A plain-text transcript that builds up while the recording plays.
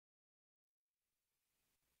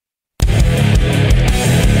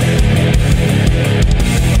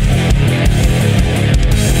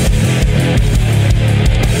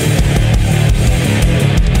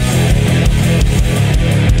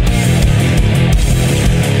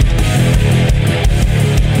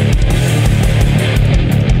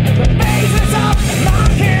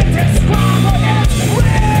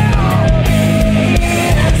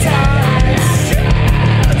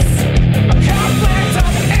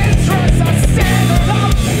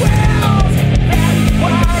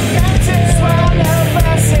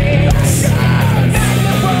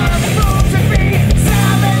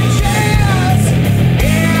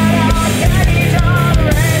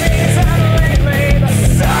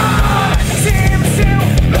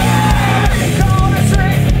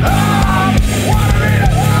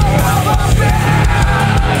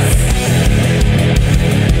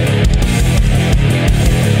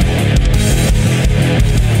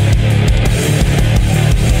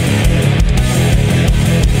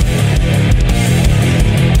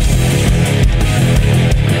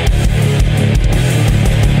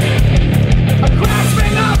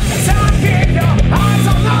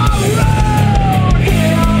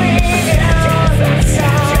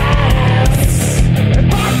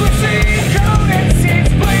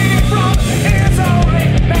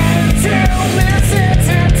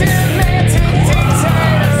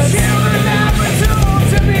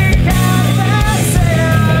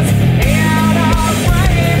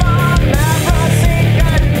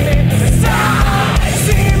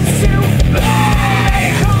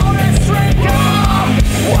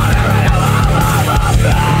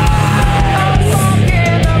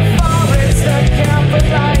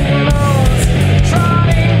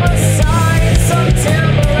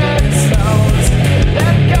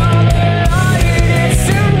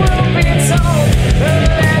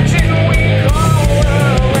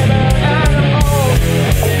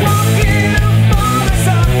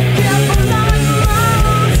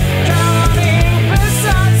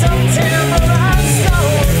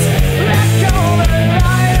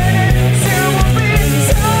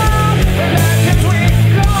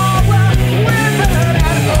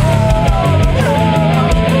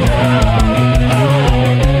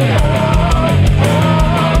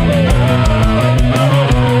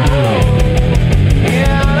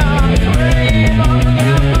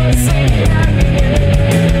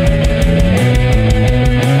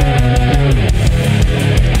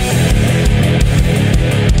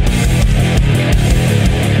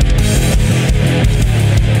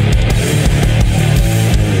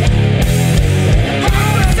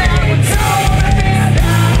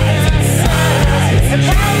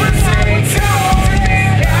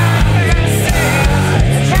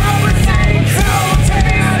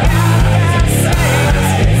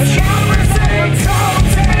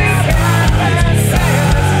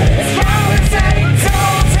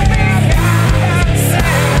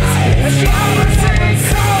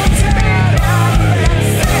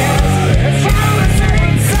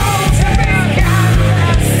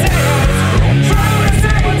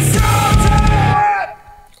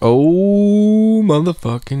Oh,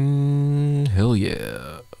 motherfucking hell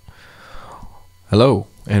yeah. Hello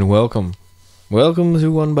and welcome. Welcome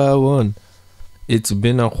to One by One. It's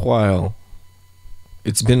been a while.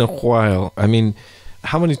 I mean,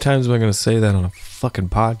 how many times am I going to say that on a fucking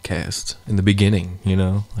podcast in the beginning, you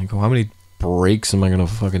know? Like, how many breaks am I going to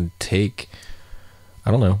fucking take? I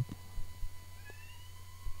don't know.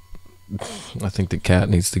 I think the cat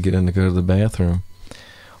needs to get in to go to the bathroom.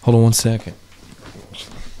 Hold on one second.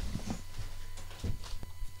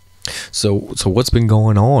 So what's been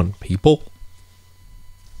going on, people?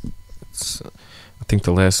 I think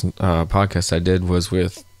the last podcast I did was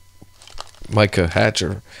with Micah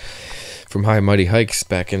Hatcher from High Mighty Hikes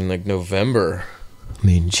back in like November. I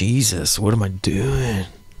mean, Jesus, what am I doing?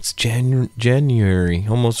 It's January,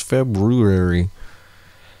 almost February.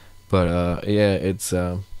 But yeah, it's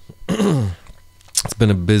it's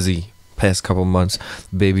been a busy past couple months.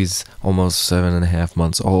 The baby's almost 7.5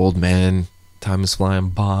 months old, man. Time is flying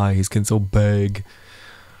by. He's getting so big.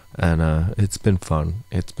 And it's been fun.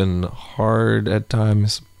 It's been hard at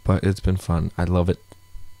times, but it's been fun. I love it.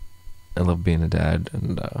 I love being a dad,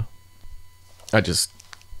 and I just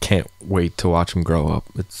can't wait to watch him grow up.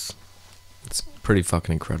 It's pretty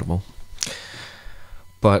fucking incredible.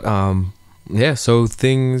 But yeah, so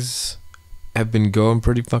things have been going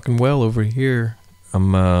pretty fucking well over here.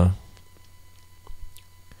 I'm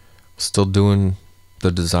still doing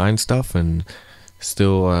the design stuff and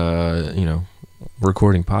still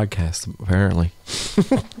recording podcasts, apparently.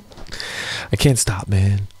 I can't stop,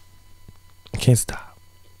 man. I can't stop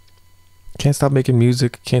making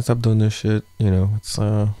music. Can't stop doing this shit. You know, it's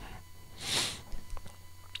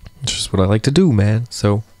just what I like to do, man.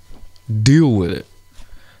 So deal with it.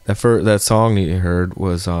 That song that you heard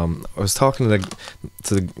was I was talking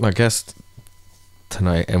to my guest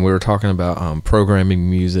tonight, and we were talking about programming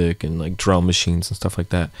music and like drum machines and stuff like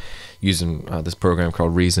that using this program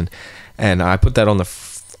called Reason, and I put that on the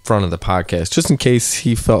front of the podcast just in case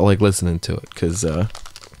he felt like listening to it, because we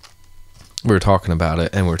were talking about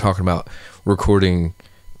it, and we were talking about recording,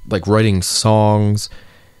 like writing songs,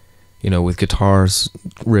 you know, with guitars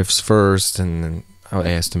riffs first, and then I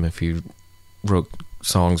asked him if he wrote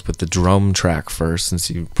songs with the drum track first, since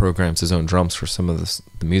he programs his own drums for some of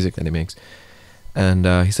the music that he makes. And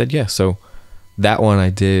he said, yeah, so that one I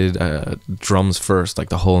did drums first, like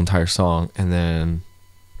the whole entire song, and then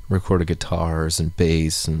recorded guitars and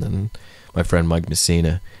bass, and then my friend Mike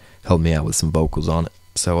Messina helped me out with some vocals on it.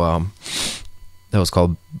 So that was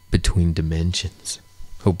called Between Dimensions.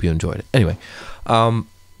 Hope you enjoyed it. Anyway,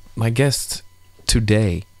 my guest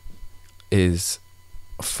today is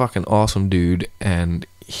a fucking awesome dude, and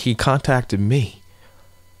he contacted me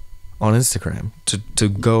on Instagram to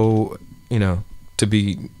go, you know, to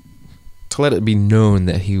let it be known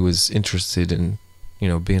that he was interested in, you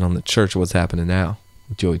know, being on the Church of What's Happening Now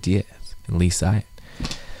with Joey Diaz and Lee Syatt.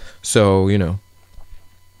 So, you know,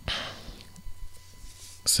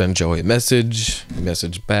 send Joey a message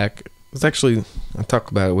back. It's actually, I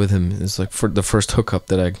talked about it with him. It's like for the first hookup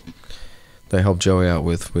that I helped Joey out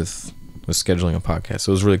with scheduling a podcast.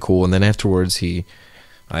 So it was really cool. And then afterwards I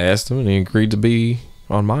asked him, and he agreed to be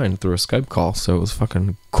on mine through a Skype call. So it was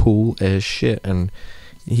fucking cool as shit. And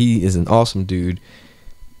he is an awesome dude.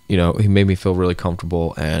 You know, he made me feel really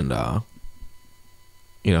comfortable, and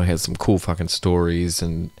you know, he had some cool fucking stories,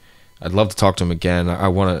 and I'd love to talk to him again. I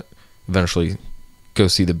want to eventually go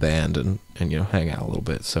see the band and you know, hang out a little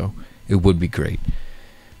bit. So it would be great.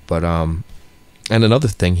 But and another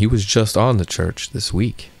thing, he was just on the Church this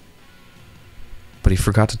week, but he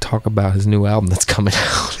forgot to talk about his new album that's coming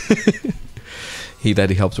out. He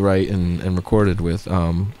helped write and recorded with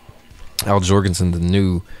Al Jorgensen, the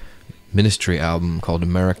new Ministry album called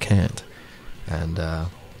Americant. And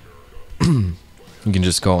you can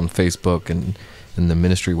just go on Facebook and the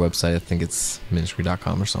Ministry website. I think it's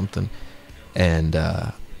ministry.com or something. And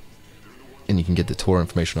you can get the tour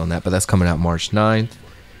information on that. But that's coming out March 9th.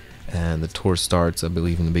 And the tour starts, I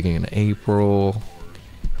believe, in the beginning of April.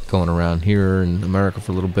 Going around here in America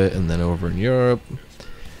for a little bit, and then over in Europe.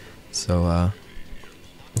 So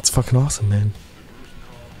it's fucking awesome, man.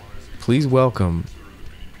 Please welcome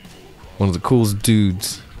one of the coolest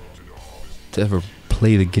dudes to ever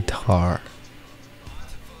play the guitar,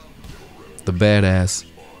 the badass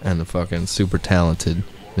and the fucking super talented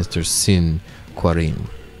Mr. Sin Quirin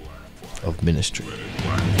of Ministry.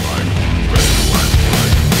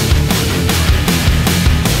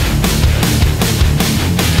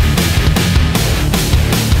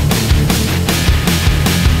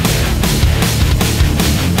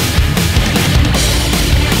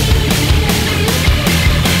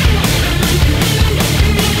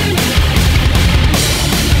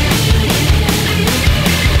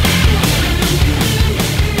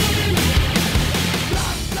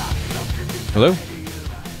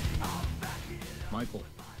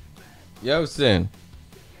 Yo, Sin.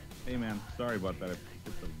 Hey man, sorry about that. I hit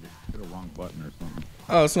the wrong button or something.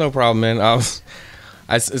 Oh, it's no problem, man.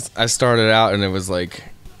 I started out and it was like,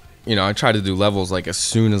 I try to do levels like as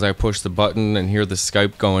soon as I push the button and hear the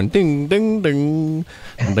Skype going ding, ding, ding,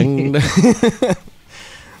 ding, ding.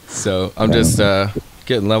 So I'm just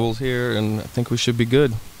getting levels here, and I think we should be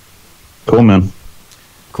good. Cool, man.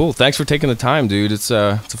 Cool. Thanks for taking the time, dude. It's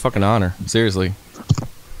a fucking honor. Seriously.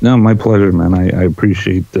 No, my pleasure, man. I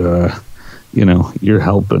appreciate your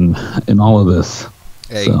help in all of this.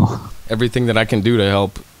 Hey, so everything that I can do to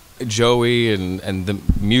help Joey and the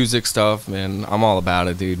music stuff, man, I'm all about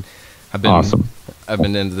it, dude. Awesome. I've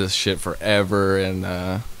been into this shit forever,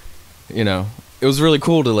 and it was really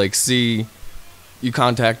cool to like see you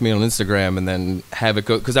contact me on Instagram and then have it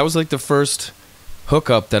go, because that was like the first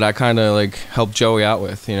hookup that I kind of like helped Joey out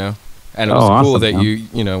with, and it was cool awesome, that man.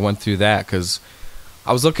 you went through that, because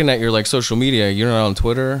I was looking at your like social media. You're not on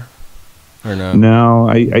Twitter, or no? No,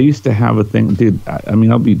 I used to have a thing, dude. I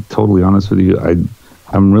mean, I'll be totally honest with you.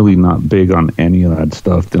 I'm really not big on any of that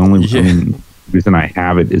stuff. The only reason I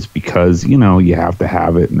have it is because you have to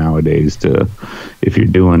have it nowadays to, if you're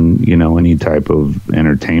doing any type of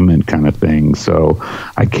entertainment kind of thing. So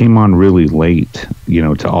I came on really late,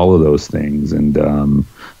 to all of those things. And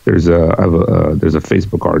there's a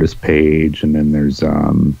Facebook artist page, and then there's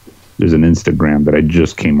an Instagram that I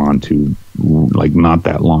just came onto like not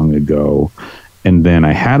that long ago. And then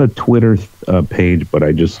I had a Twitter page, but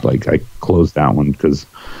I just I closed that one because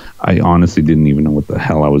I honestly didn't even know what the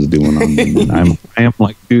hell I was doing on there. I am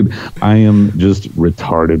like, dude, I am just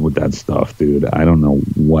retarded with that stuff, dude. I don't know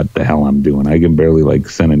what the hell I'm doing. I can barely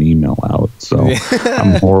send an email out. So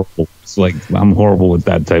I'm horrible. It's I'm horrible with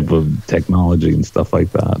that type of technology and stuff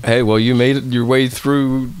like that. Hey, well, you made your way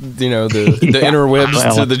through, the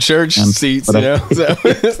interwebs to the church seats, So.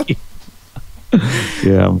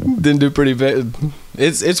 Yeah, didn't do pretty bad.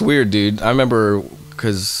 It's weird, dude. I remember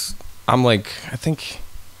because I'm like, I think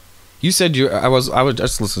you said I was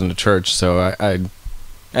just listening to church, so I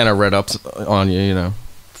read up on you,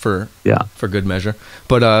 for good measure.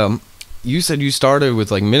 But you said you started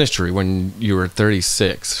with like ministry when you were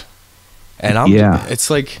 36, and it's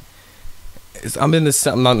like. I'm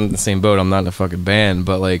not in the same boat. I'm not in a fucking band,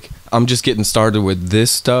 but I'm just getting started with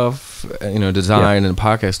this stuff, design and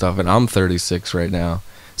podcast stuff, and I'm 36 right now.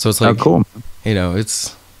 So it's like, cool.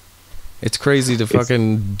 It's crazy to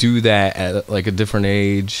fucking do that at like a different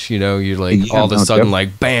age. You're like all of a sudden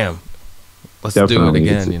like, bam, let's do it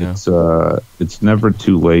again. It's never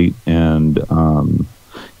too late, and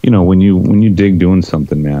when you dig doing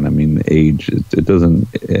something, man, I mean, the age, it doesn't,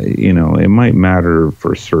 it might matter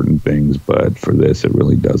for certain things, but for this, it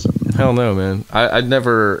really doesn't. Man. Hell no, man. I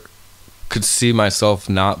never could see myself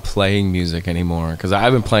not playing music anymore, because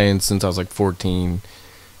I've been playing since I was like 14.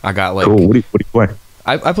 I got like... Cool. What do you play?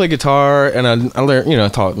 I play guitar, and I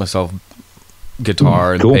learned, taught myself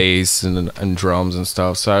guitar and bass and drums and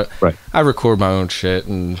stuff. So I record my own shit,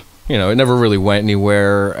 and, it never really went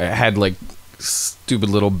anywhere. I had like stupid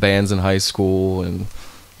little bands in high school, and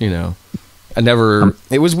I never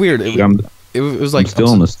it was weird. It was like I'm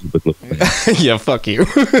still in a stupid little band. Yeah, fuck you.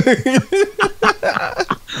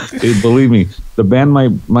 Dude, believe me, the band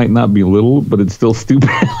might not be little, but it's still stupid.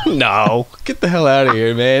 No, get the hell out of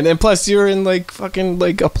here, man. And plus you're in like fucking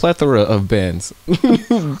like a plethora of bands.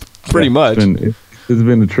 Pretty much. It's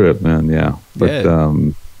been a trip, man. Yeah, but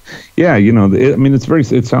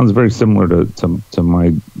it sounds very similar to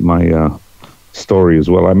my story as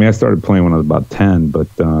well. I mean, I started playing when I was about 10, but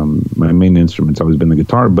my main instrument's always been the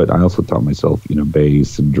guitar, but I also taught myself,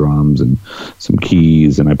 bass and drums and some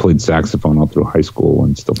keys, and I played saxophone all through high school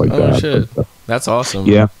and stuff like that. Shit. But, that's awesome.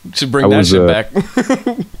 Yeah. You should bring that shit back.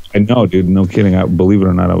 I know, dude. No kidding. Believe it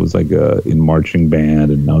or not, I was like in marching band,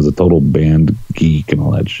 and I was a total band geek and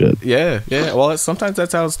all that shit. Yeah. Well, sometimes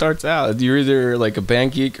that's how it starts out. You're either like a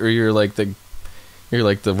band geek, or you're like the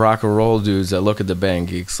rock and roll dudes that look at the band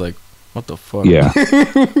geeks like, what the fuck? Yeah.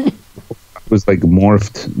 I was like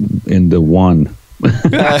morphed into one.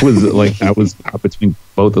 I was between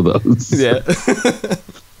both of those. Yeah.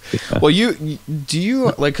 Well, do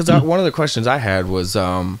you like, because one of the questions I had was,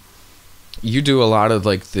 you do a lot of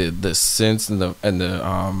like the synths and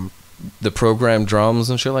the program drums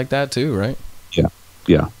and shit like that too, right?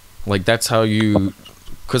 Yeah. Like that's how you,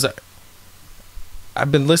 because I've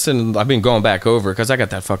been going back over, because I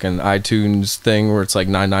got that fucking iTunes thing where it's like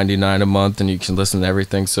 $9.99 a month and you can listen to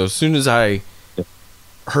everything. So as soon as I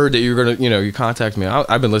heard that you were gonna, you contact me,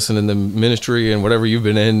 I've been listening to ministry and whatever you've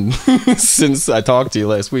been in since I talked to you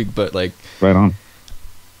last week. But like, right on.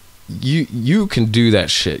 you can do that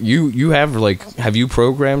shit. You have like, have you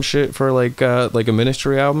programmed shit for like a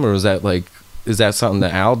ministry album, or is that something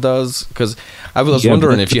that Al does? Because I was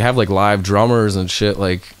wondering if you have like live drummers and shit,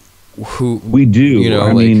 like who we do. You know,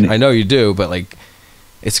 I mean, I know you do, but like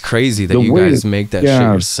it's crazy that you guys make that shit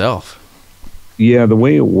yourself. Yeah, the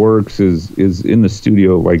way it works is in the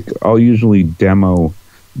studio. Like I'll usually demo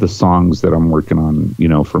the songs that I'm working on, you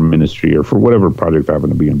know, for ministry or for whatever project I happen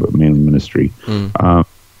to be in, but mainly ministry.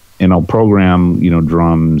 And I'll program, you know,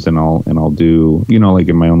 drums, and I'll do, you know, like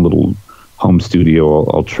in my own little home studio,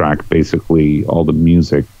 I'll track basically all the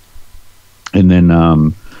music, and then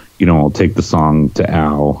you know, I'll take the song to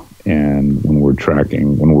Al, and when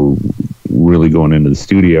we're really going into the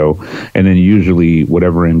studio, and then usually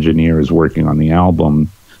whatever engineer is working on the album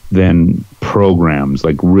then programs,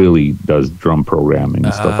 like really does drum programming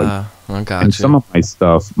and stuff like that. And some of my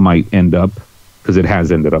stuff might end up, because it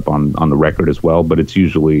has ended up on the record as well, but it's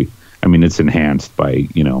usually, I mean, it's enhanced by,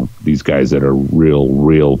 you know, these guys that are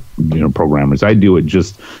real, you know, programmers. I do it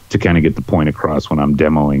just to kind of get the point across when I'm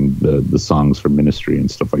demoing the songs for ministry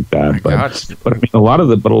and stuff like that. But I mean, a lot of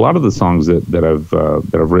the songs that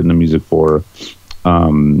I've written the music for,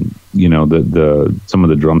 you know, the some of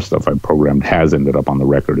the drum stuff I programmed has ended up on the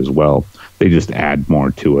record as well. They just add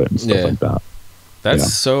more to it and stuff like that.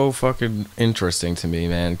 That's so fucking interesting to me,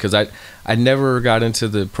 man, because I never got into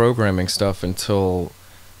the programming stuff until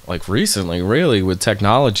like recently, really, with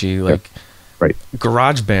technology, like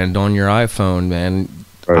GarageBand on your iPhone, man.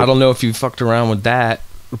 I don't know if you fucked around with that,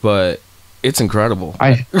 but it's incredible.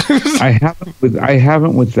 I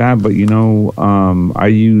haven't with that, but you know, I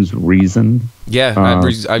use Reason. Yeah,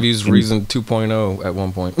 I've used Reason 2.0 at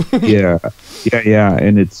one point. yeah,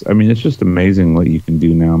 and it's just amazing what you can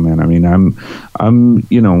do now, man. I mean, I'm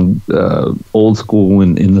you know, old school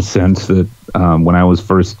in the sense that when I was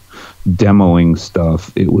first demoing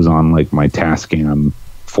stuff, it was on like my Tascam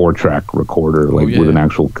 4-track recorder, like with an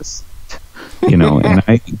actual cassette. You know,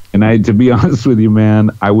 and I to be honest with you,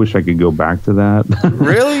 man, I wish I could go back to that.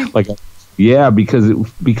 Really? Like, yeah, because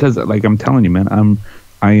like I'm telling you, man,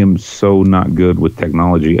 I am so not good with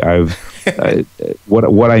technology.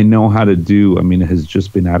 What I know how to do, I mean, it has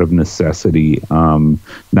just been out of necessity,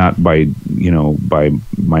 not by, you know, by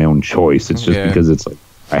my own choice. It's just because it's like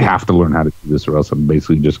I have to learn how to do this, or else I'm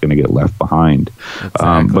basically just going to get left behind.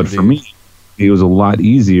 Exactly, but for me, it was a lot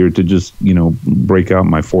easier to just, you know, break out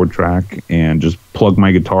my 4-track and just plug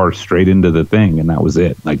my guitar straight into the thing, and that was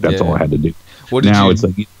it. Like that's all I had to do. Now it's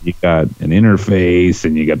like you got an interface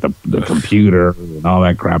and you got the computer and all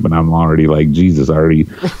that crap, and I'm already like, Jesus,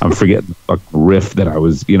 I'm forgetting the fucking riff that I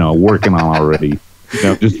was, you know, working on already. You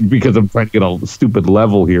know, just because I'm trying to get a stupid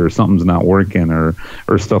level here, something's not working or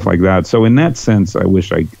stuff like that. So in that sense, I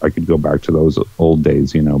wish I could go back to those old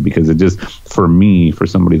days, you know, because it just, for me, for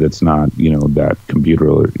somebody that's not, you know, that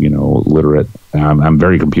computer, you know, literate, I'm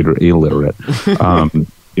very computer illiterate.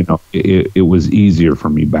 You know, it was easier for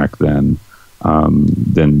me back then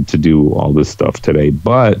than to do all this stuff today.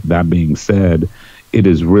 But that being said, it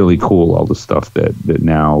is really cool, all the stuff that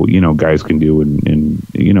now, you know, guys can do in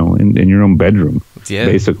you know, in your own bedroom.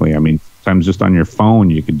 Basically, I mean, sometimes just on your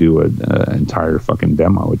phone you could do an entire fucking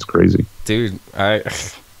demo. It's crazy, dude.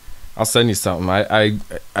 I'll send you something.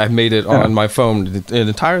 I made it on my phone, an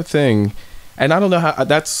entire thing, and I don't know how.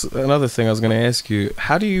 That's another thing I was going to ask you.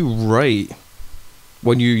 How do you write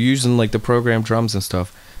when you're using like the program drums and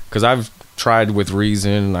stuff? Because I've tried with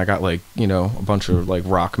Reason, and I got like, you know, a bunch of like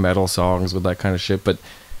rock metal songs with that kind of shit, but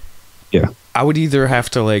I would either have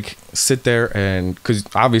to like sit there and, because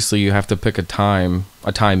obviously you have to pick a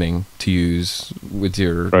timing to use with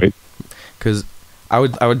your because I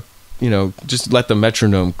would you know, just let the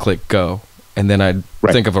metronome click go, and then I'd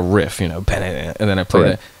think of a riff, you know, and then I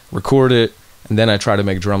play it, record it, and then I try to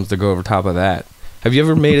make drums to go over top of that. Have you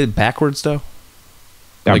ever made it backwards though?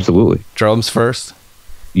 Absolutely. Like, drums first.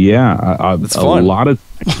 Yeah, it's fun. A lot of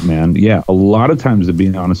times, man. Yeah, a lot of times, to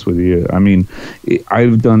be honest with you. I mean,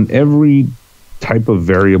 I've done every type of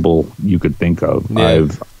variable you could think of.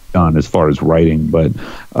 I've done as far as writing, but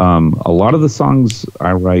a lot of the songs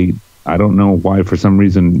I write, I don't know why, for some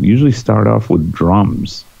reason, usually start off with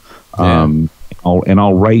drums.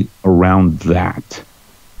 I'll write around that,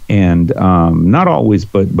 and not always,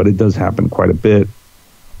 but it does happen quite a bit.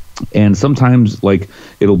 And sometimes, like,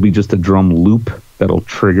 it'll be just a drum loop that'll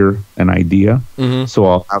trigger an idea. So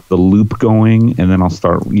I'll have the loop going, and then I'll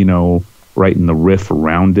start, you know, writing the riff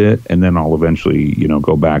around it, and then I'll eventually, you know,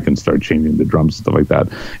 go back and start changing the drums and stuff like that.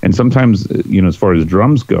 And sometimes, you know, as far as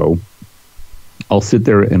drums go, I'll sit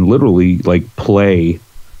there and literally like play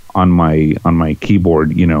on my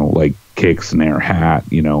keyboard, you know, like kick, snare, hat,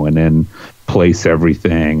 you know, and then place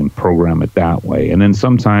everything and program it that way. And then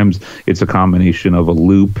sometimes it's a combination of a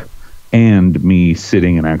loop and me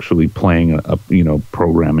sitting and actually playing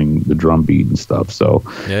programming the drum beat and stuff. So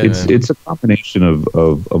it's a combination of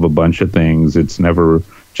a bunch of things. It's never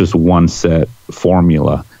just one set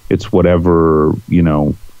formula. It's whatever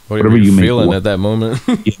you're feeling at that moment.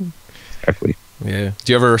 Yeah, exactly. Yeah.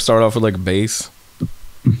 Do you ever start off with like a bass?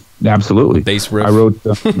 Absolutely. Bass riff. I wrote,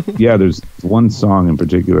 there's one song in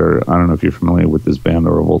particular. I don't know if you're familiar with this band,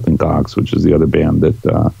 the Revolting Cocks, which is the other band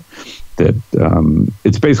that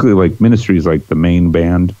it's basically like Ministry is like the main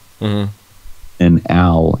band. Mm-hmm. And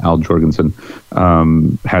Al Jorgensen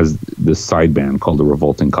has this side band called the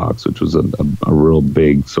Revolting Cocks, which was a real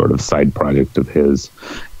big sort of side project of his.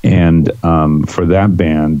 And for that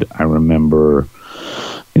band, I remember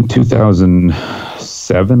in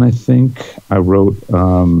 2007, I think, I wrote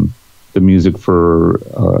the music for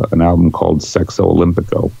an album called Sexo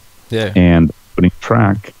Olympico. Yeah. And the opening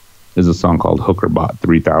track is a song called Hookerbot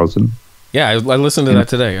 3000. Yeah, I listened to that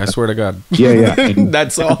today. I swear to God. Yeah.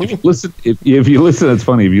 That song. If you listen, it's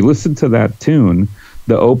funny. If you listen to that tune,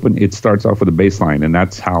 it starts off with a bass line, and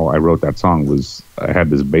that's how I wrote that song. I had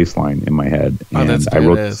this bass line in my head, and I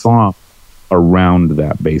wrote the song around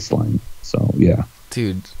that bass line. So yeah,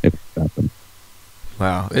 dude, it happened.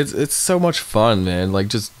 Wow, it's so much fun, man. Like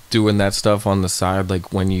just doing that stuff on the side,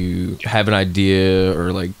 like when you have an idea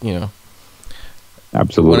or like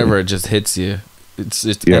absolutely, whenever it just hits you. And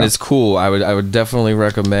it's cool. I would definitely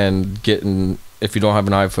recommend getting, if you don't have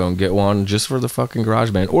an iPhone, get one just for the fucking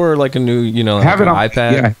GarageBand or like a new, I have it on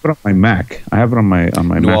iPad. Yeah, I have it on my Mac. I have it on my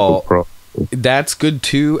MacBook Pro. That's good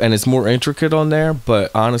too, and it's more intricate on there.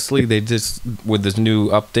 But honestly, they just with this new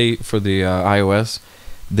update for the iOS,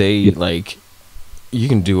 you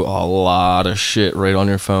can do a lot of shit right on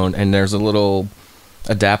your phone, and there's a little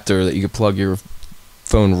adapter that you can plug your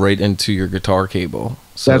phone right into your guitar cable.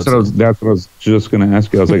 So that's what I was just going to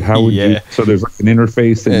ask you. I was like, how would you? So there's like an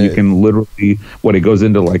interface, and you can literally it goes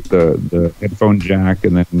into like the headphone jack,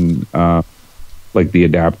 and then like the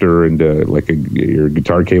adapter into like your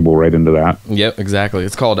guitar cable right into that. Yep, exactly.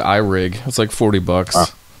 It's called iRig. It's like $40. Wow.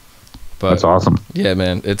 But that's awesome. Yeah,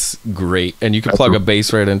 man, it's great, and you can plug a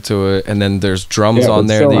bass right into it, and then there's drums on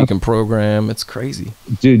there that you can program. It's crazy,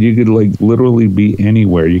 dude. You could like literally be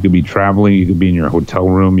anywhere. You could be traveling. You could be in your hotel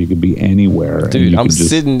room. You could be anywhere. Dude, I'm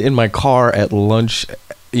sitting in my car at lunch,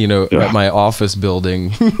 at my office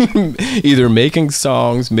building, either making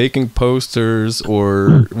songs, making posters,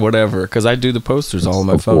 or whatever. Because I do the posters all on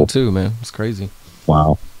my phone too, man. It's crazy.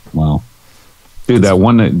 Wow. Dude, that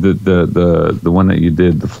one the one that you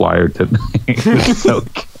did, the flyer tonight, was so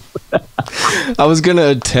good. I was gonna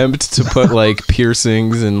attempt to put like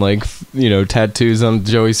piercings and like tattoos on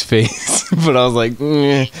Joey's face, but I was like,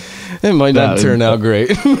 it might not turn out great.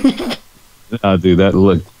 Dude, that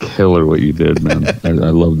looked killer what you did, man. I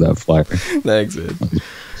love that flyer. Thanks, man.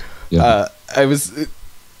 Yeah. I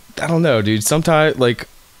don't know, dude. Sometimes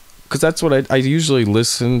because that's what I usually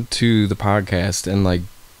listen to the podcast and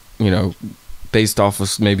based off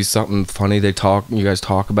of maybe something funny you guys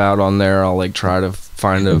talk about on there, I'll like try to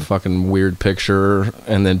find a fucking weird picture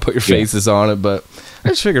and then put your faces on it, but I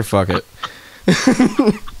just figured fuck it.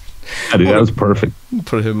 Dude, that was perfect.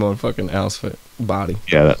 Put him on fucking Al's body.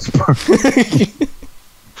 Yeah, that's perfect.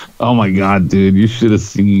 Oh my god, dude, you should have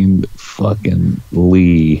seen fucking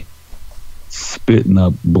Lee spitting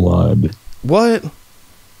up blood. What?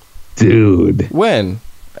 Dude. When?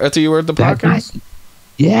 After you were at the podcast?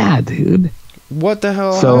 Yeah, dude. What the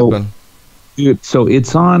hell happened? Dude, so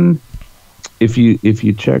it's on. If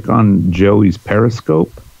you check on Joey's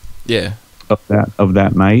Periscope, of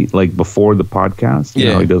that night, like before the podcast,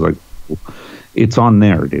 he does like. It's on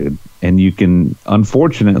there, dude, and you can.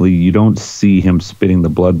 Unfortunately, you don't see him spitting the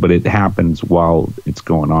blood, but it happens while it's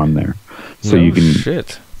going on there, so you can see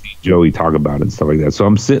Joey talk about it and stuff like that. So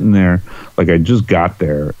I'm sitting there, like I just got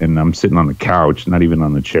there, and I'm sitting on the couch, not even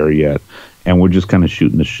on the chair yet. And we're just kind of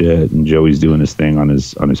shooting the shit, and Joey's doing his thing on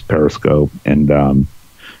his Periscope, and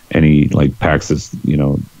he like packs his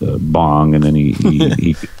the bong, and then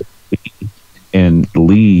he and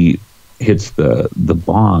Lee hits the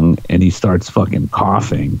bong, and he starts fucking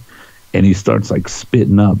coughing, and he starts like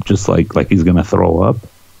spitting up, just like he's gonna throw up,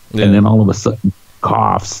 and then all of a sudden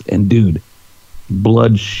coughs, and dude,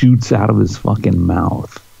 blood shoots out of his fucking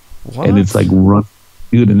mouth, and it's like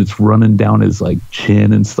dude, and it's running down his like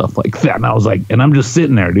chin and stuff like that. And I was like, and I'm just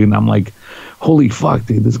sitting there, dude, and I'm like, holy fuck,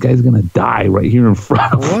 dude, this guy's gonna die right here in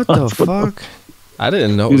front of us. What the fuck? I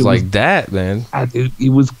didn't know it was like that, man. Dude, he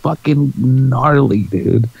was fucking gnarly,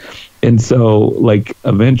 dude. And so like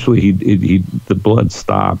eventually he the blood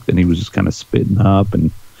stopped, and he was just kind of spitting up,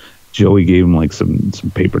 and Joey gave him like some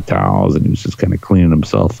paper towels, and he was just kind of cleaning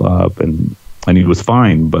himself up, and he was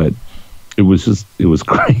fine, but it was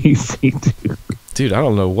crazy, dude. Dude, I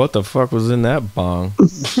don't know what the fuck was in that bong.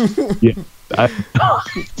 Yeah.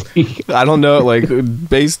 I don't know, like,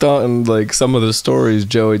 based on like some of the stories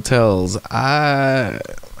Joey tells, I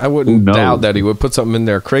wouldn't doubt that he would put something in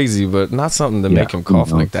there crazy, but not something to make him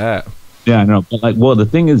cough like that. Yeah, I know. But like, well, the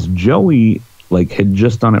thing is, Joey like had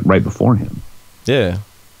just done it right before him. Yeah.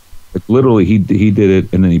 Like literally, he did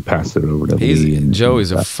it, and then he passed it over to Lee.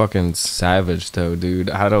 Joey's a fucking savage, though, dude.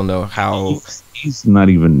 I don't know how. He's not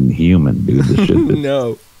even human, dude. The shit that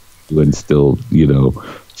no. And still,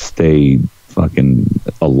 stay fucking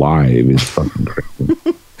alive is fucking crazy.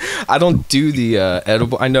 I don't do the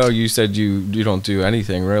edible. I know you said you don't do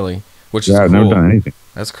anything really, which is cool. I've never done anything.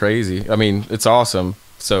 That's crazy. I mean, it's awesome.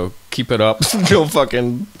 So keep it up.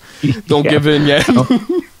 Don't give in yet.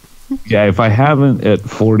 Yeah, if I haven't at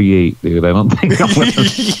 48, dude, I don't think I'm going to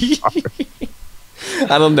start.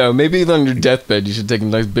 I don't know. Maybe on your deathbed, you should take a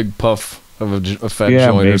nice big puff of a fat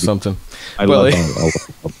joint maybe. Or something. I'll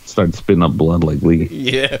start spitting up blood like Lee.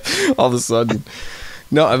 Yeah, all of a sudden.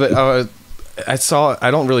 No, I saw. I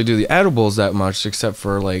don't really do the edibles that much, except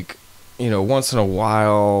for like, once in a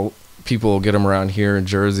while, people get them around here in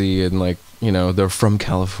Jersey, and like, they're from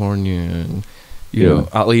California, and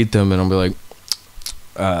I'll eat them, and I'll be like,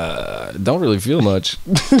 don't really feel much.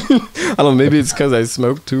 I don't know, maybe it's because I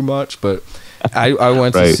smoked too much, but I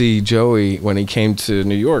went to see Joey when he came to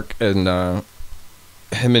New York, and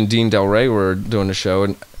him and Dean Del Rey were doing a show,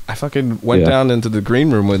 and I fucking went down into the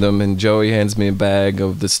green room with him, and Joey hands me a bag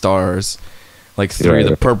of the stars, like 3 of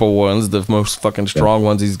the purple ones, the most fucking strong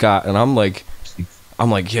ones he's got, and I'm like,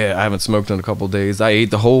 yeah, I haven't smoked in a couple of days. I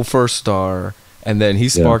ate the whole first star, and then he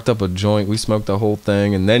sparked up a joint. We smoked the whole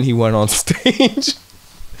thing, and then he went on stage.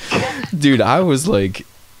 Dude, I was like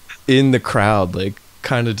in the crowd, like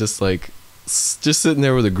kind of just sitting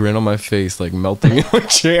there with a grin on my face, like melting in my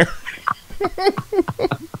chair.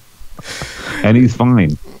 And he's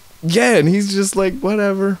fine. Yeah, and he's just like,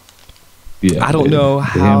 whatever. Yeah, I don't know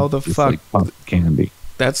how the fuck. Like candy.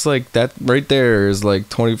 That's like, that right there is like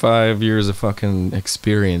 25 years of fucking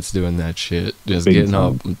experience doing that shit. Just getting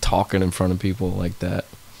up and talking in front of people like that.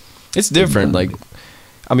 It's different. Like,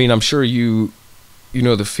 I mean, I'm sure you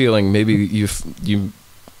know the feeling. Maybe you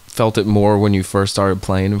felt it more when you first started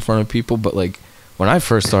playing in front of people, but like when I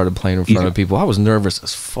first started playing in front of people, I was nervous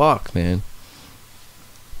as fuck, man.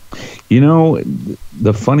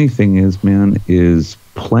 The funny thing is, man, is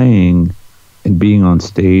playing and being on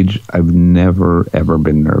stage, I've never ever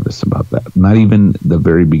been nervous about that. Not even the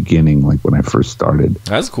very beginning, like when I first started.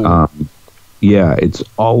 That's cool. Yeah, it's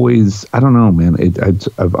always, I don't know, man.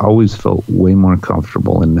 I've always felt way more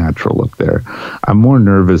comfortable and natural up there. I'm more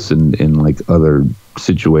nervous in like other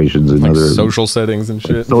situations and like other social settings and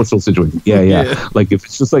shit. Social situations. Yeah. Like if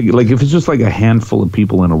it's just like a handful of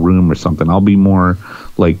people in a room or something, I'll be more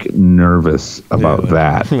like nervous about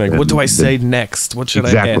that. Like, what do I say next? What should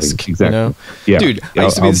I ask? Exactly. Yeah. Dude, I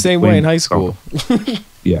used to be the same way in high school.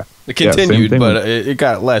 Yeah. It continued, but it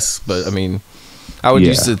got less. But I mean, I would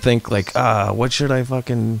used to think like, what should I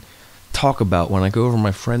fucking talk about when I go over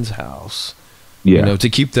my friend's house? Yeah. To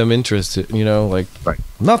keep them interested, like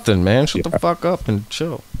nothing, man. Shut the fuck up and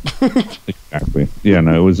chill. Exactly. Yeah,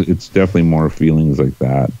 no, it's definitely more feelings like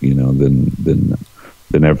that,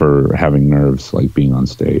 than ever having nerves like being on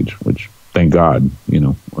stage, which thank God,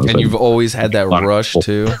 And you've always had that rush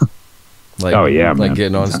too. Like, oh yeah, like man.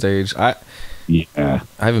 getting on stage. I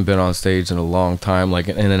haven't been on stage in a long time, like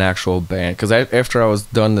in an actual band, because after I was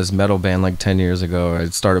done this metal band like 10 years ago, I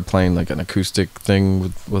started playing like an acoustic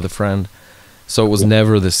thing with a friend. So it was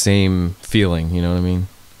never the same feeling, you know what I mean?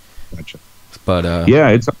 Gotcha. But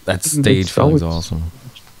that stage feeling's awesome.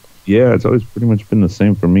 Yeah, it's always pretty much been the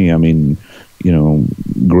same for me. I mean,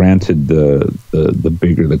 granted the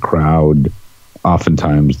bigger the crowd,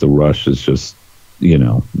 oftentimes the rush is just,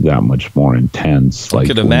 that much more intense. Like, I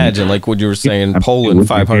could imagine, like what you were saying, Poland,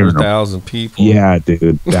 500,000 people. Yeah,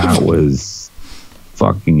 dude, that was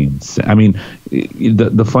fucking insane. I mean,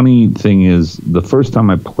 the funny thing is, the first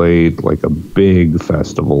time I played like a big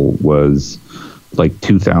festival was like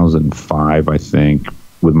 2005, I think,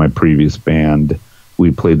 with my previous band.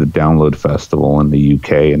 We played the Download Festival in the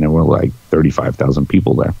UK, and there were like 35,000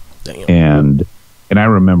 people there. Damn. And I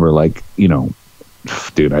remember, like,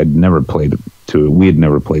 dude, we had never played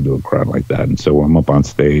to a crowd like that, and so I'm up on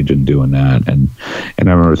stage and doing that, and I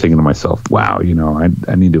remember thinking to myself, wow,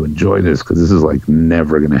 I need to enjoy this, because this is like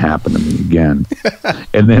never going to happen to me again.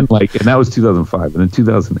 And then and that was 2005, and then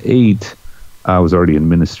 2008 I was already in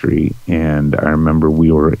ministry, and I remember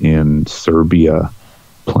we were in Serbia,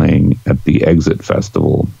 playing at the Exit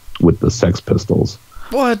Festival with the Sex Pistols.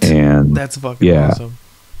 What? And that's fucking awesome.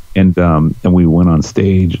 And we went on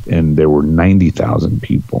stage, and there were 90,000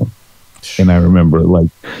 people. And I remember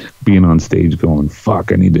like being on stage going,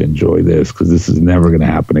 fuck, I need to enjoy this because this is never going to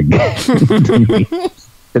happen again.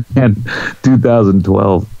 And then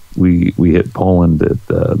 2012, we hit Poland at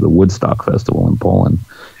the Woodstock Festival in Poland,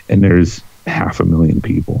 and there's 500,000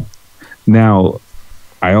 people. Now,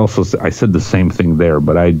 I said the same thing there,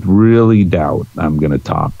 but I really doubt I'm going to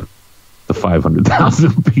top the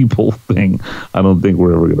 500,000 people thing. I don't think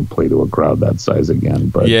we're ever going to play to a crowd that size again.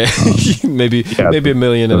 But maybe 1.5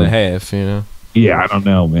 million, you know. Yeah, I don't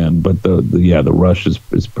know, man. But the rush is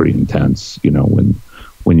pretty intense. You know,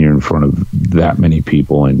 when you're in front of that many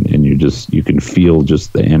people and you can feel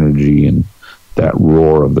just the energy and that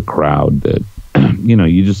roar of the crowd that you know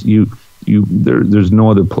there's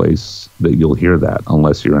no other place that you'll hear that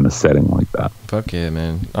unless you're in a setting like that. Fuck yeah,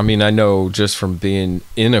 man. I mean, I know just from being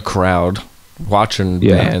in a crowd watching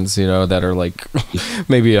bands, you know, that are like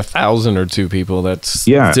maybe 1,000 or 2 people, that's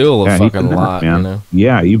still a fucking lot, man. You know?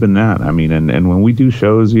 Yeah, even that. I mean, and when we do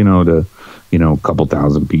shows, you know, to, you know, a couple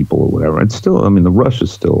thousand people or whatever, it's still, I mean, the rush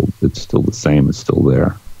is still the same. It's still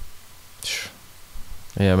there.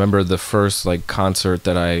 Yeah, I remember the first like concert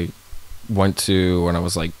that I went to when I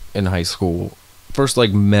was like in high school. First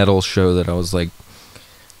like metal show that I was like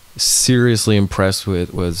seriously impressed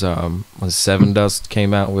with was when Seven Dust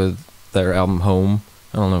came out with their album Home.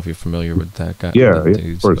 I don't know if you're familiar with that guy. Yeah,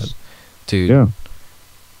 dudes, of course. Dude, yeah.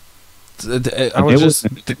 I was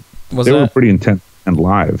they were pretty intense and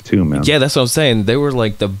live too, man. Yeah, that's what I'm saying. They were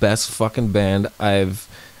like the best fucking band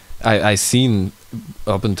I seen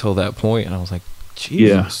up until that point, and I was like,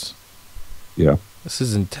 Jesus. Yeah. This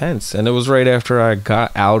is intense. And it was right after I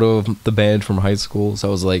got out of the band from high school, so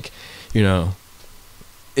I was like, you know,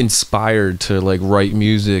 inspired to like write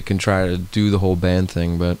music and try to do the whole band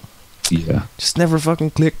thing, but just never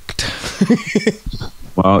fucking clicked.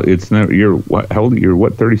 Well, it's never. How old are you? You're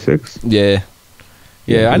what, 36? Yeah,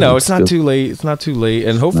 I know. It's not too late. It's not too late,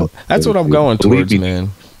 and hopefully that's what I'm going towards,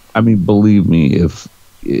 man. I mean, believe me, if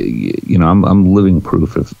you know, I'm living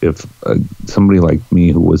proof. If somebody like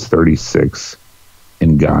me who was 36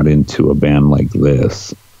 and got into a band like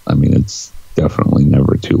this, I mean, it's definitely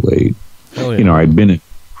never too late. Yeah. You know, I'd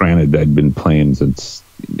been playing since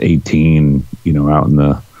 18, you know, out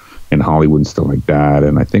in Hollywood and stuff like that.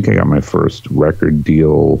 And I think I got my first record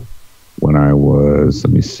deal when I was,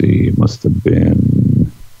 let me see, it must have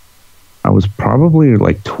been, I was probably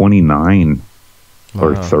like 29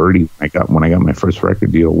 or 30 when I got my first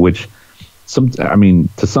record deal, which to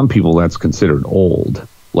some people that's considered old,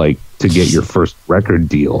 like to get your first record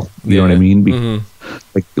deal. You know what I mean?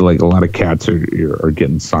 Like a lot of cats are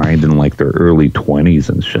getting signed in like their early 20s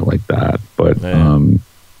and shit like that. But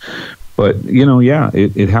you know,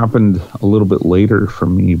 it happened a little bit later for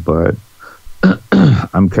me, but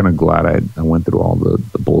I'm kind of glad I went through all the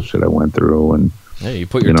bullshit I went through. And you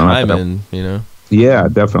put your time in, you know. Yeah,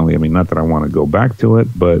 definitely. I mean, not that I want to go back to it,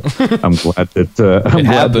 but I'm glad that it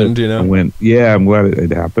happened. You know, I'm glad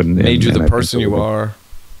it happened. Made you the person you are.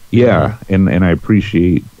 Yeah, and I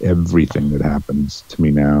appreciate everything that happens to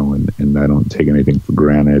me now, and I don't take anything for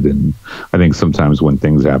granted. And I think sometimes when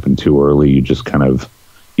things happen too early, you just kind of,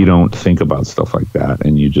 you don't think about stuff like that,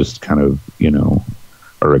 and you just kind of, you know,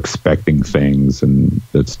 are expecting things, and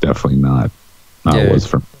that's definitely not what it was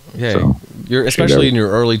for me. Yeah, so, you're especially in your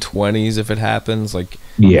early 20s if it happens. Like,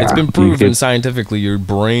 it's been proven scientifically your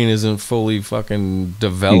brain isn't fully fucking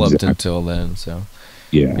developed until then. So,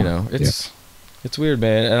 you know, it's weird,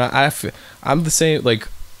 man. And I'm the same. Like,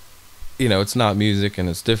 you know, it's not music and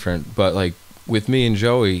it's different, but like with me and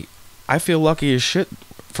Joey, I feel lucky as shit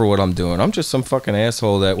for what I'm doing. I'm just some fucking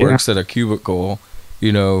asshole that works at a cubicle,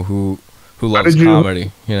 you know, who loves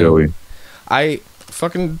comedy. You know, Joey? I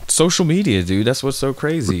fucking social media, dude. That's what's so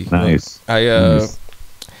crazy. Nice.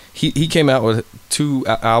 He came out with 2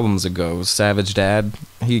 albums ago. Savage Dad.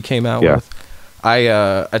 He came out with.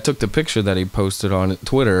 I took the picture that he posted on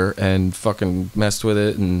Twitter and fucking messed with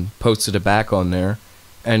it and posted it back on there,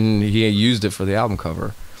 and he used it for the album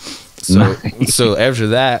cover. So so after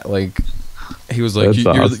that, like, he was like,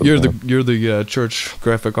 "You're the church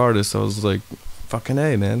graphic artist." I was like, "Fucking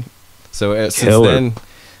A, man." So since then,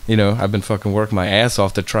 you know, I've been fucking working my ass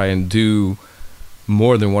off to try and do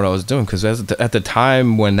more than what I was doing, because at the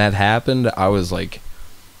time when that happened, I was like,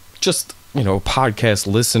 just, you know, podcast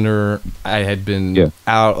listener. I had been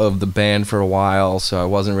out of the band for a while, so I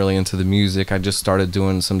wasn't really into the music. I just started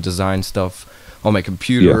doing some design stuff on my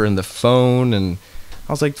computer and the phone, and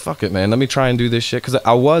I was like, fuck it, man, let me try and do this shit. Because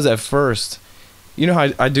I was at first, you know how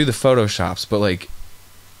I do the photoshops, but like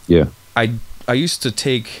Yeah. I used to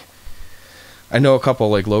take. I know a couple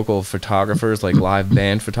like local photographers, like live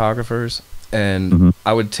band photographers, and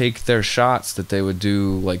I would take their shots that they would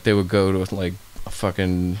do. Like they would go to like a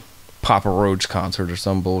fucking Papa Roach concert or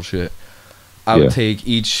some bullshit. I would take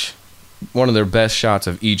each one of their best shots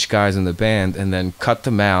of each guys in the band and then cut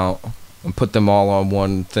them out and put them all on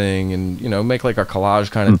one thing and, you know, make like a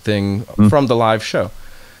collage kind of thing from the live show.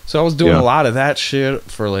 So I was doing a lot of that shit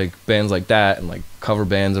for like bands like that and like cover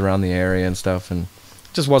bands around the area and stuff, and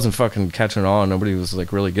it just wasn't fucking catching on. Nobody was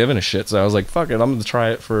like really giving a shit. So I was like, fuck it, I'm gonna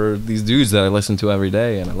try it for these dudes that I listen to every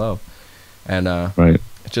day and I love. And it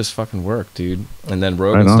just fucking worked, dude. And then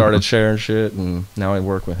Rogan started sharing shit, and now I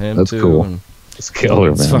work with him. That's too. Cool. And it's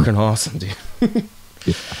killer, man. It's fucking awesome, dude.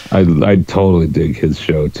 I totally dig his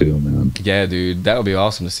show too, man. Yeah, dude, that would be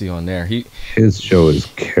awesome to see on there. His show is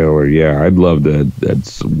killer. Yeah, I'd love to.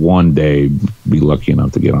 That's one day be lucky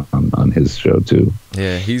enough to get on his show too.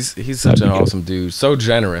 Yeah, he's such an awesome dude. So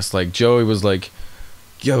generous. Like Joey was like,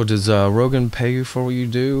 "Yo, does Rogan pay you for what you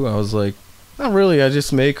do?" I was like, "Not really. I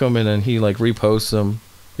just make them, and then he like reposts them.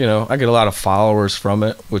 You know, I get a lot of followers from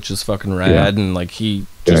it, which is fucking rad. And like the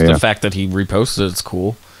fact that he reposted it's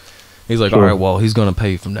cool." He's like, all right, well, he's going to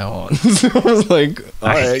pay from now on. So I was like, all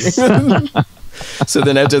right. So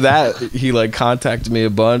then after that, he like contacted me a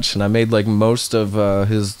bunch, and I made like most of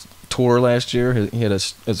his tour last year. He had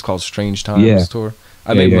it's called Strange Times tour.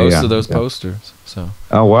 I made most of those posters. So.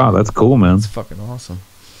 Oh, wow. That's cool, man. It's fucking awesome.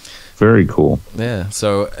 Very cool. Yeah.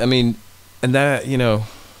 So, I mean, and that, you know,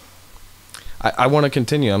 I want to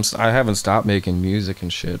continue. I haven't stopped making music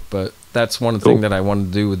and shit, but that's one thing that I wanted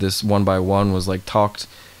to do with this 1x1 was like talked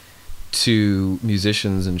to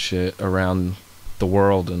musicians and shit around the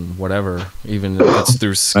world and whatever, even if it's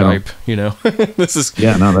through Skype, you know. This is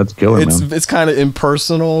that's killer, man. It's kind of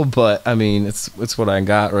impersonal, but I mean it's what I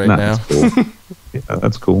got right now. That's cool. Yeah,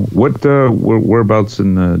 that's cool. What whereabouts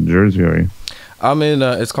in Jersey are you? I'm in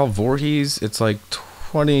it's called Voorhees. It's like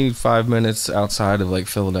 25 minutes outside of like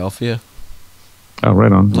Philadelphia. Oh,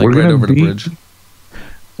 right on. Like right over the bridge.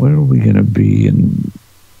 Where are we gonna be in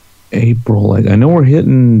April? I know we're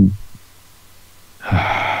hitting.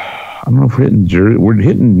 I don't know if we're hitting Jersey. We're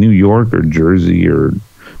hitting New York or Jersey, or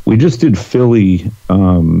we just did Philly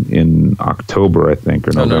in October, I think,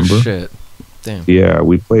 or November. No shit. Damn. Yeah,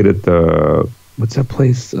 we played at the what's that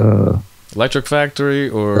place? Electric Factory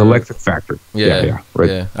or Electric Factory. Yeah, right.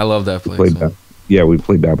 Yeah, I love that place. We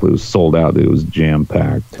played that, but it was sold out. It was jam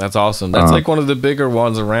packed. That's awesome. That's like one of the bigger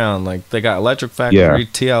ones around. Like they got Electric Factory,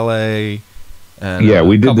 TLA, and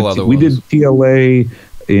we did TLA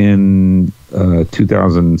in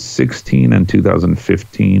 2016 and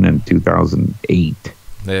 2015 and 2008.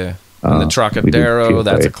 Yeah. And the Trocadero,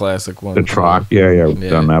 that's a classic one. The Troc, we've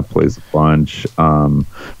done that place a bunch.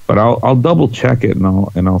 But I'll double check it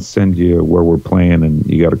and I'll send you where we're playing, and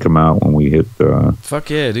you got to come out when we hit. Fuck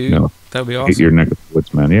yeah, dude! You know, that'd be awesome. Hit your neck of the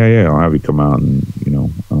woods, man. Yeah. I'll have you come out, and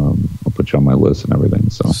I'll put you on my list and everything.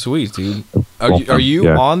 So sweet, dude. Are you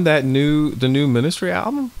on the new Ministry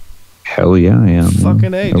album? Hell yeah, I am.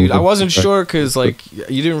 Fucking A, dude. I wasn't sure because like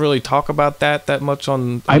you didn't really talk about that much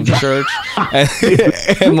on church,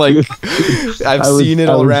 and like I've seen it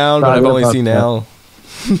all around, but I've only seen Al.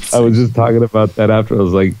 I was just talking about that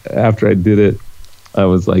after I did it. I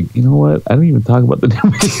was like, you know what? I didn't even talk about the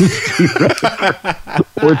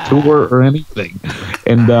or tour or anything.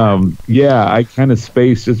 And I kind of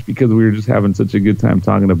spaced just because we were just having such a good time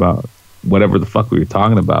talking about whatever the fuck we were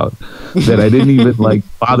talking about that I didn't even like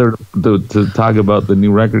bother to talk about the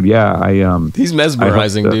new record. He's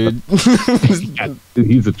mesmerizing, dude.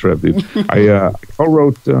 He's a trip, dude. I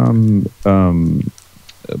co-wrote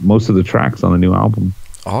most of the tracks on the new album.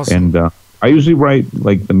 Awesome. And I usually write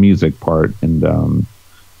like the music part, and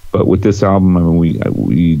but with this album, I mean,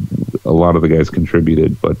 we a lot of the guys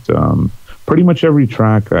contributed, but pretty much every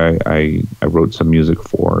track I wrote some music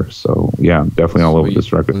for. So yeah, definitely all over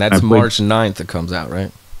this record. And that's March 9th it comes out,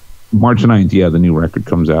 right? March 9th, yeah, the new record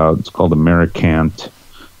comes out. It's called Americant.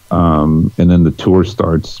 And then the tour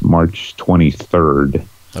starts March 23rd.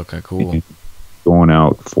 Okay, cool. Going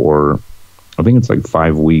out for, I think it's like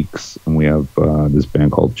 5 weeks, and we have this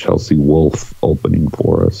band called Chelsea Wolf opening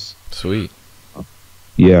for us. Sweet.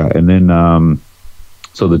 Yeah, and then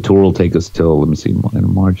so the tour will take us till, let me see,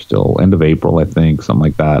 in March till end of April, I think, something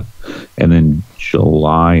like that. And then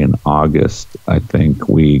July and August, I think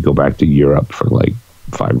we go back to Europe for like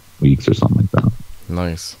 5 weeks or something like that.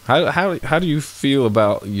 Nice. How do you feel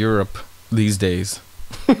about Europe these days?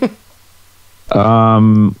 As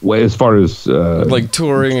far as like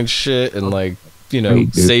touring and shit and like,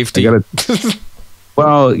 safety. Well,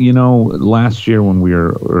 Well, last year when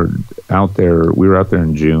were out there, we were out there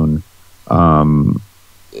in June.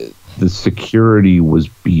 The security was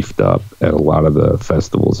beefed up at a lot of the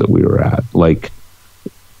festivals that we were at, like,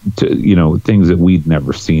 things that we'd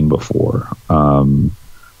never seen before.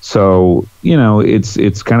 So,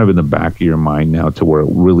 it's kind of in the back of your mind now to where it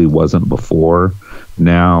really wasn't before.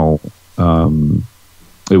 Now,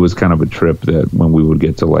 it was kind of a trip that when we would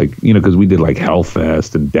get to, like, because we did like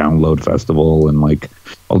Hellfest and Download Festival and like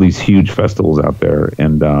all these huge festivals out there.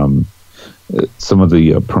 And some of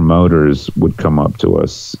the promoters would come up to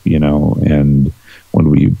us, and when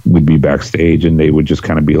we'd be backstage, and they would just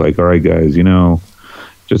kind of be like, all right, guys,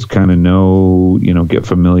 just kind of get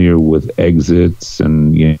familiar with exits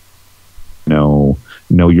and, know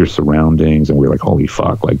your surroundings. And we're like, holy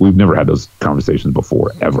fuck, like we've never had those conversations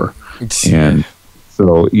before ever. And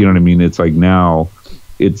so, you know what I mean? It's like now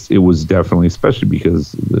it was definitely, especially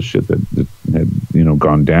because of the shit that had,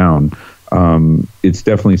 gone down. It's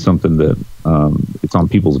definitely something that it's on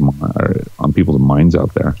people's minds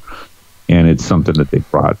out there, and it's something that they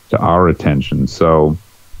brought to our attention. So,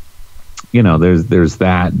 there's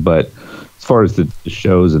that. But as far as the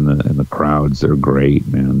shows and the crowds, they're great,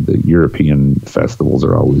 man. The European festivals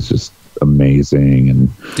are always just amazing. And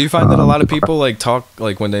do you find that a lot of people like talk,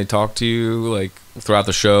 like when they talk to you, like throughout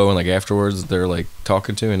the show and like afterwards, they're like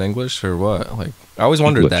talking to you in English or what? Like I always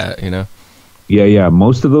wondered that, Yeah.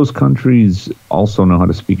 Most of those countries also know how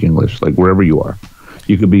to speak English, like wherever you are.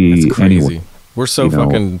 You could be anywhere. We're so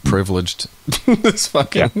fucking privileged. This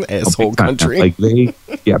fucking asshole country. Like they,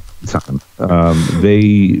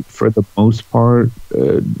 they, for the most part,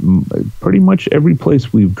 pretty much every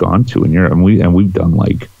place we've gone to in Europe, and we've done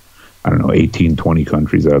like, I don't know, 18, 20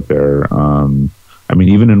 countries out there. I mean,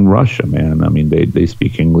 even in Russia, man. I mean, they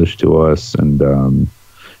speak English to us, and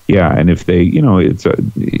and if they, it's a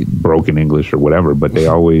broken English or whatever, but they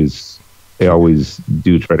always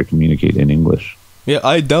do try to communicate in English. Yeah,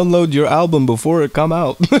 I download your album before it come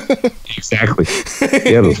out. Exactly.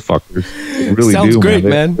 Yeah, those fuckers. They really sounds great,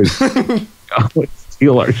 man. They always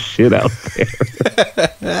steal our shit out there.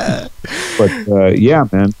 But yeah,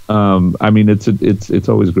 man. I mean, it's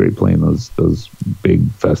always great playing those big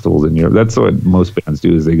festivals in Europe. That's what most bands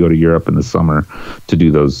do, is they go to Europe in the summer to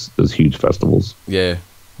do those huge festivals. Yeah.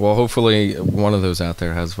 Well, hopefully one of those out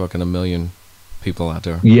there has fucking 1 million people out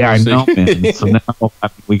there. Yeah, I know, man. So now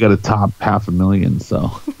we got to top 500,000.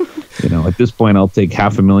 So, at this point, I'll take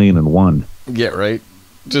 500,001. Yeah, right.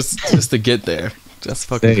 Just to get there. That's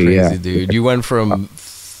fucking crazy, dude. You went from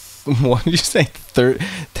what did you say,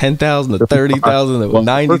 10,000 to 30,000 to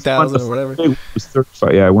 90,000 or whatever. It was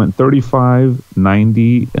 35. Yeah, I went 35,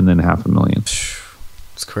 90, and then 500,000.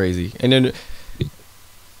 It's crazy, and then.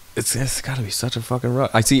 It's got to be such a fucking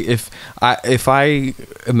rush. I see. If I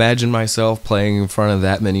imagine myself playing in front of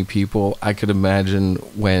that many people, I could imagine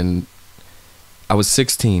when I was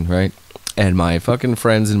 16, right? And my fucking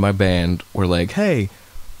friends in my band were like, "Hey,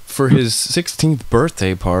 for his 16th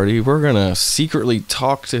birthday party, we're gonna secretly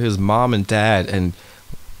talk to his mom and dad and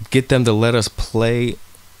get them to let us play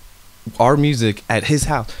our music at his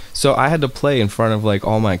house." So I had to play in front of like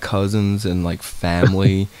all my cousins and like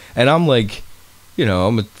family, and I'm like.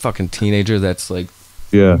 I'm a fucking teenager that's like,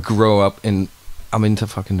 grow up and I'm into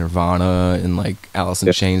fucking Nirvana and like Alice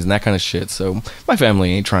in Chains and that kind of shit. So my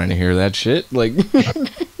family ain't trying to hear that shit. Like,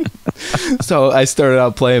 so I started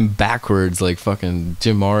out playing backwards, like fucking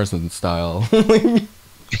Jim Morrison style. Nice.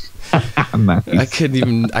 I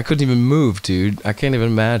couldn't even move, dude. I can't even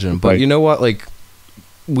imagine. But you know what? Like,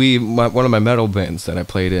 one of my metal bands that I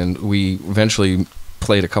played in, we eventually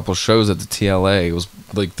played a couple shows at the TLA. It was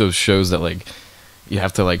like those shows that like. You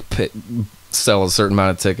have to like sell a certain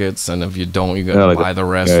amount of tickets, and if you don't, you gotta buy the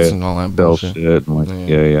rest and all that bullshit.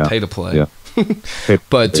 Pay to play. Yeah.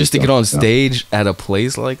 But just to get on stage at a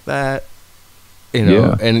place like that,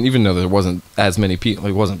 and even though there wasn't as many people,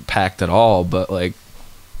 it wasn't packed at all, but like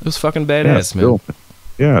it was fucking badass, man.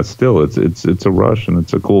 Yeah, still, it's a rush, and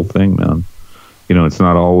it's a cool thing, man. It's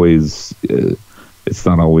not always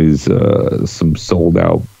some sold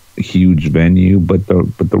out huge venue, but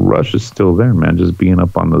the rush is still there, man. Just being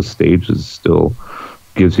up on those stages still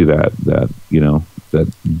gives you that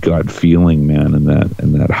that gut feeling, man, and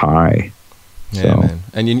that high. Yeah, man.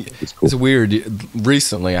 And it's cool. It's weird.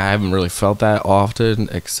 Recently, I haven't really felt that often,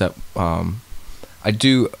 except I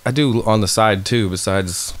do on the side too.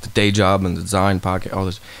 Besides the day job and the design podcast, all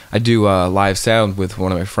this, I do live sound with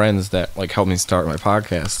one of my friends that like helped me start my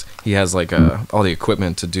podcast. He has like all the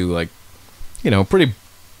equipment to do like pretty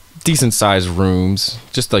decent sized rooms,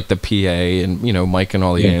 just like the PA and mic and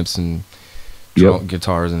all the amps and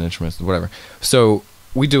guitars and instruments and whatever. So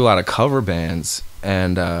we do a lot of cover bands,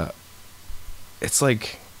 and it's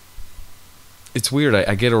like, it's weird.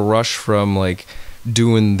 I get a rush from like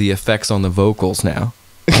doing the effects on the vocals now.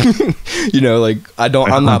 You know, like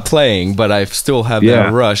I'm not playing, but I still have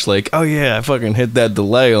that rush. Like, oh yeah, I fucking hit that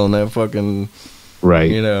delay on that fucking, right,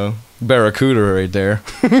 you know, Barracuda right there.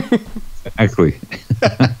 Exactly.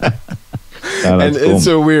 And cool. It's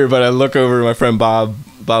so weird, but I look over at my friend Bob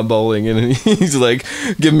Bowling, and he's like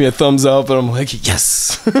giving me a thumbs up, and I'm like,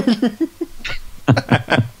 yes.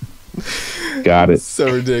 Got it.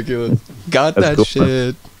 So ridiculous. Got That's that cool,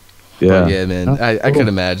 shit. Yeah. But yeah, man. I could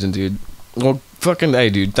imagine, dude. Well, fucking hey,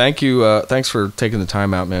 dude. Thank you. Thanks for taking the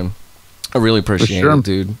time out, man. I really appreciate it,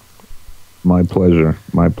 dude. My pleasure.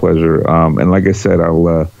 My pleasure. And like I said,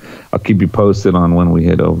 I'll keep you posted on when we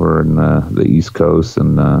hit over in the East Coast,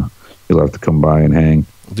 and you'll have to come by and hang.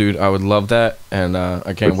 Dude, I would love that, and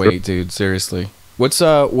I can't wait, dude. Seriously. What's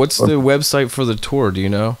the website for the tour? Do you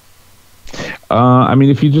know? I mean,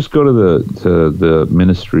 if you just go to the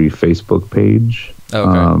ministry Facebook page.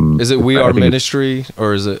 Okay. Is it We Are Ministry,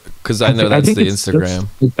 or is it? Because I know that's the Instagram.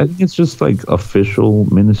 I think it's just like official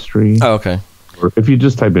ministry. Oh, okay. Or if you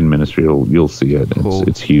just type in ministry, you'll see it. Cool.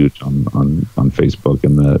 It's huge on Facebook,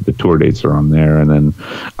 and the tour dates are on there. And then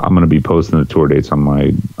I'm going to be posting the tour dates on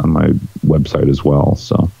my website as well.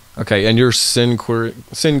 So. Okay, and you're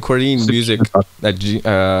Quirin Music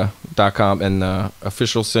at .com, and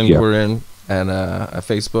official Quirin, and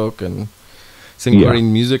Facebook, and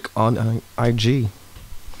Quirin Music on IG.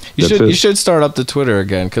 You should start up the Twitter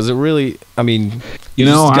again, because it really, I mean, you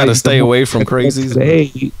just got to stay away from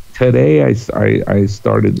crazies. Today I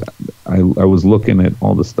started. I was looking at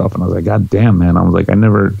all the stuff, and I was like, God damn, man! I was like,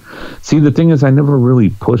 the thing is, I never really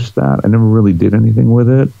pushed that. I never really did anything with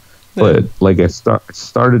it. But like I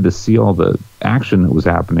started to see all the action that was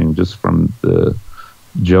happening just from the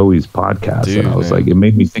Joey's podcast, dude, and I was like, it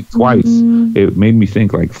made me think twice. It made me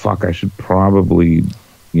think like, fuck, I should probably,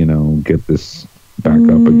 get this back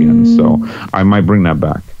up again. So I might bring that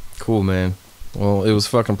back. Cool, man. Well, it was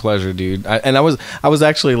fucking pleasure, dude. I was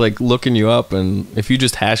actually like looking you up, and if you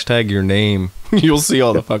just hashtag your name, you'll see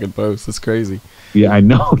all the fucking posts. It's crazy. Yeah, I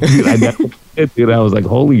know, dude. Dude, I was like,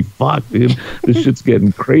 holy fuck, dude, this shit's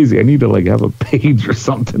getting crazy. I need to like have a page or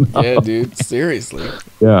something. Yeah, dude, seriously.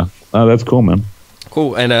 Yeah, that's cool, man.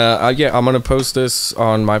 Cool, and I'm gonna post this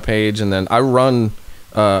on my page, and then I run.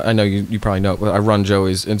 I know you probably know, but I run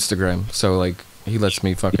Joey's Instagram, so like he lets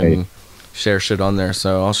me fucking share shit on there.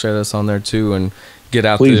 So I'll share this on there too, and get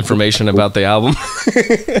out the information about the album.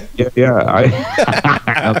 I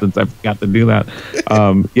since I forgot to do that.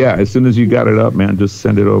 As soon as you got it up, man, just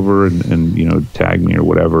send it over and tag me or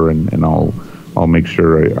whatever, and I'll make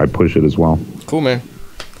sure I push it as well. Cool, man.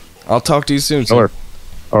 I'll talk to you soon. All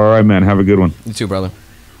right, man. Have a good one. You too, brother.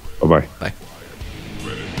 Bye-bye. Bye.